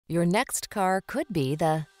Your next car could be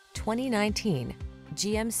the 2019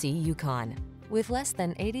 GMC Yukon. With less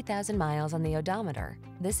than 80,000 miles on the odometer,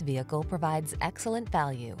 this vehicle provides excellent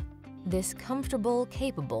value. This comfortable,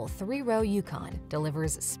 capable three-row Yukon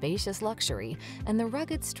delivers spacious luxury and the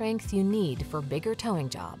rugged strength you need for bigger towing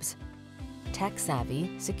jobs.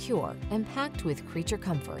 Tech-savvy, secure, and packed with creature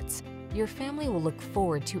comforts, your family will look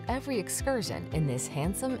forward to every excursion in this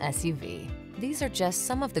handsome SUV. These are just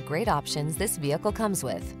some of the great options this vehicle comes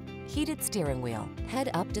with: heated steering wheel,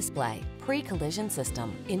 head-up display, pre-collision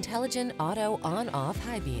system, intelligent auto on-off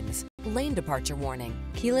high beams, lane departure warning,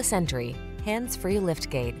 keyless entry, hands-free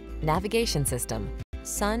liftgate, navigation system,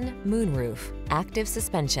 sun, moonroof, active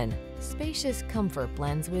suspension. Spacious comfort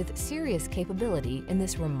blends with serious capability in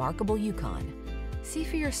this remarkable Yukon. See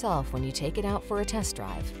for yourself when you take it out for a test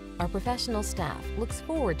drive. Our professional staff looks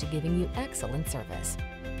forward to giving you excellent service.